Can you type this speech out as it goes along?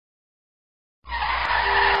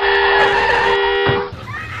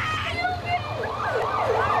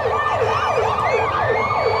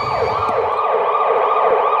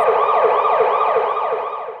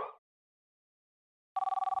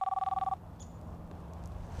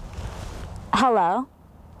Hello?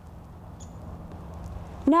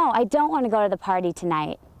 No, I don't want to go to the party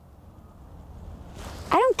tonight.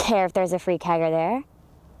 I don't care if there's a free kegger there.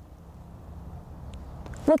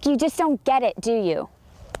 Look, you just don't get it, do you?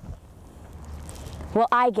 Well,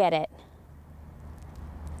 I get it.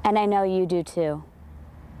 And I know you do too.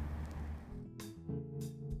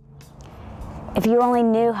 If you only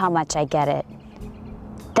knew how much I get it,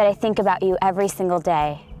 that I think about you every single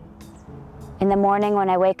day. In the morning when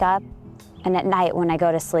I wake up, and at night when I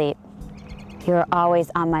go to sleep. You are always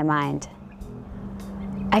on my mind.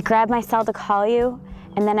 I grab my cell to call you,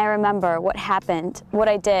 and then I remember what happened, what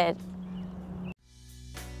I did.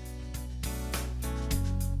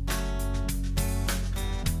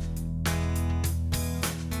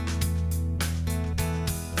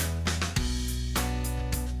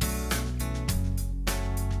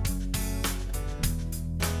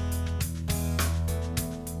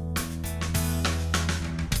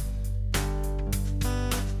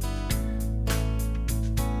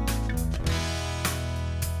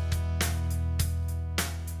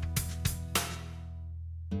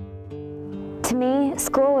 To me,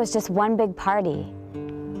 school was just one big party.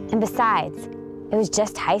 And besides, it was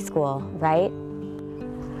just high school, right?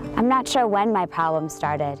 I'm not sure when my problems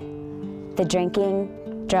started. The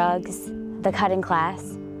drinking, drugs, the cutting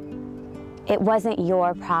class. It wasn't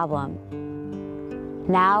your problem.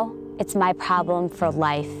 Now, it's my problem for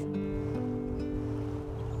life.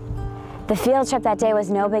 The field trip that day was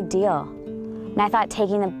no big deal. And I thought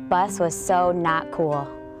taking the bus was so not cool.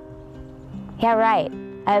 Yeah, right.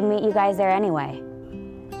 I'd meet you guys there anyway.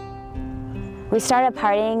 We started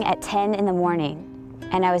partying at 10 in the morning,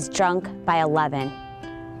 and I was drunk by 11.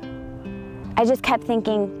 I just kept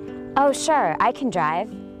thinking, oh sure, I can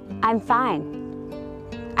drive. I'm fine.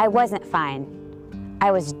 I wasn't fine.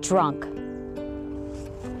 I was drunk.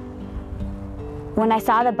 When I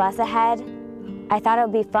saw the bus ahead, I thought it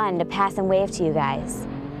would be fun to pass and wave to you guys.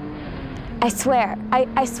 I swear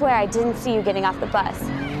I didn't see you getting off the bus.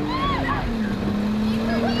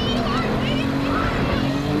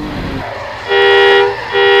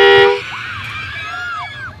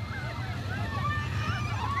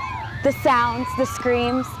 The sounds, the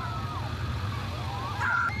screams.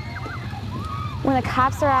 When the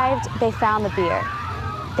cops arrived, they found the beer.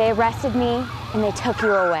 They arrested me and they took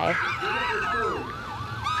you away.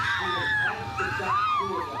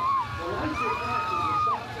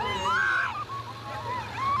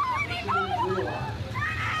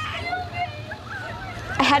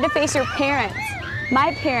 I had to face your parents,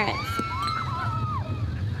 my parents.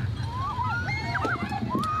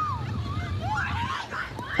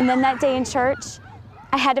 And then that day in church,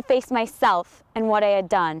 I had to face myself and what I had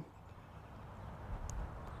done.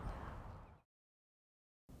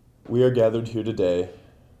 We are gathered here today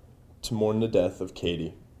to mourn the death of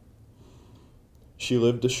Katie. She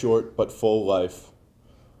lived a short but full life,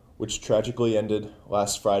 which tragically ended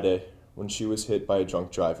last Friday when she was hit by a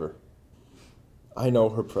drunk driver. I know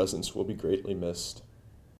her presence will be greatly missed.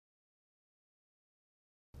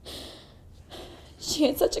 She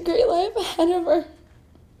had such a great life ahead of her.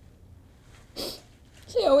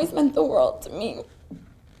 She always meant the world to me.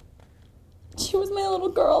 She was my little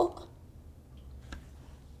girl.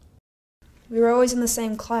 We were always in the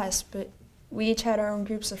same class, but we each had our own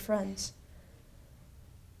groups of friends.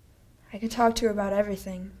 I could talk to her about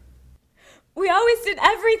everything. We always did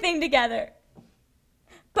everything together.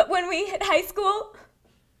 But when we hit high school,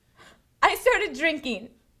 I started drinking,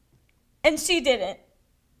 and she didn't.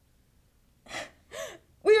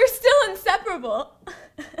 We were still inseparable.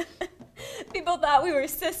 People thought we were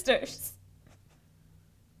sisters.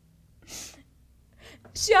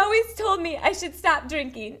 She always told me I should stop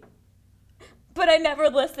drinking, but I never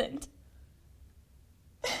listened.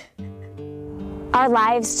 Our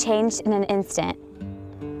lives changed in an instant.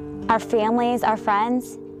 Our families, our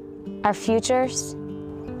friends, our futures.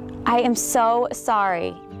 I am so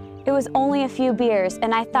sorry. It was only a few beers,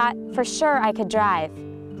 and I thought for sure I could drive.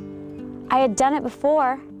 I had done it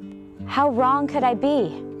before. How wrong could I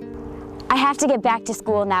be? I have to get back to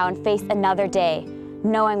school now and face another day,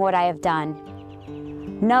 knowing what I have done.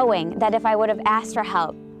 Knowing that if I would have asked for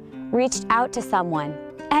help, reached out to someone,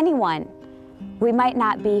 anyone, we might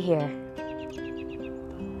not be here.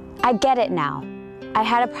 I get it now. I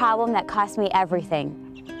had a problem that cost me everything.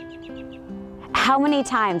 How many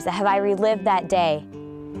times have I relived that day?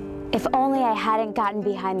 If only I hadn't gotten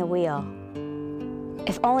behind the wheel.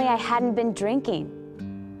 If only I hadn't been drinking.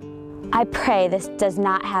 I pray this does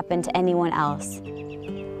not happen to anyone else.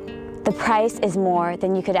 The price is more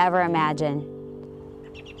than you could ever imagine.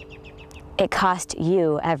 It cost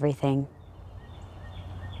you everything.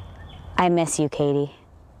 I miss you, Katie.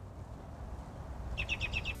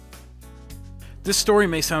 This story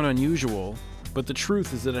may sound unusual, but the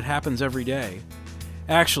truth is that it happens every day.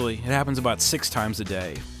 Actually, it happens about 6 times a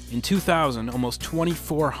day. In 2000, almost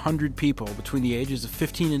 2,400 people between the ages of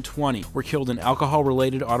 15 and 20 were killed in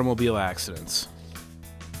alcohol-related automobile accidents.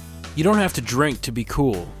 You don't have to drink to be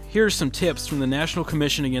cool. Here are some tips from the National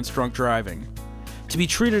Commission Against Drunk Driving. To be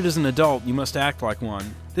treated as an adult, you must act like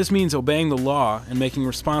one. This means obeying the law and making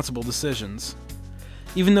responsible decisions.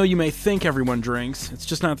 Even though you may think everyone drinks, it's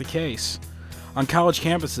just not the case. On college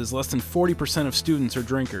campuses, less than 40% of students are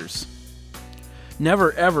drinkers.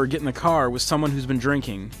 Never ever get in the car with someone who's been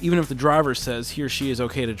drinking, even if the driver says he or she is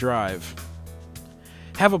okay to drive.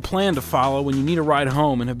 Have a plan to follow when you need a ride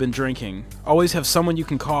home and have been drinking. Always have someone you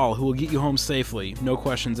can call who will get you home safely, no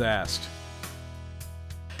questions asked.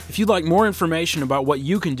 If you'd like more information about what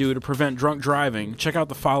you can do to prevent drunk driving, check out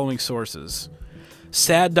the following sources.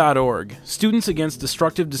 SAD.org, Students Against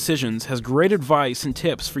Destructive Decisions, has great advice and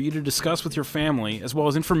tips for you to discuss with your family, as well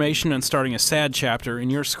as information on starting a SAD chapter in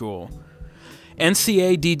your school.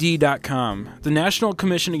 NCADD.com, the National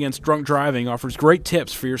Commission Against Drunk Driving, offers great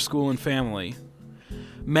tips for your school and family.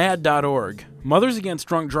 MAD.org, Mothers Against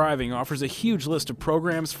Drunk Driving, offers a huge list of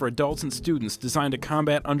programs for adults and students designed to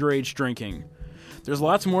combat underage drinking. There's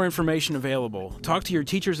lots more information available. Talk to your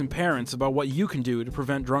teachers and parents about what you can do to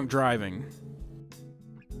prevent drunk driving.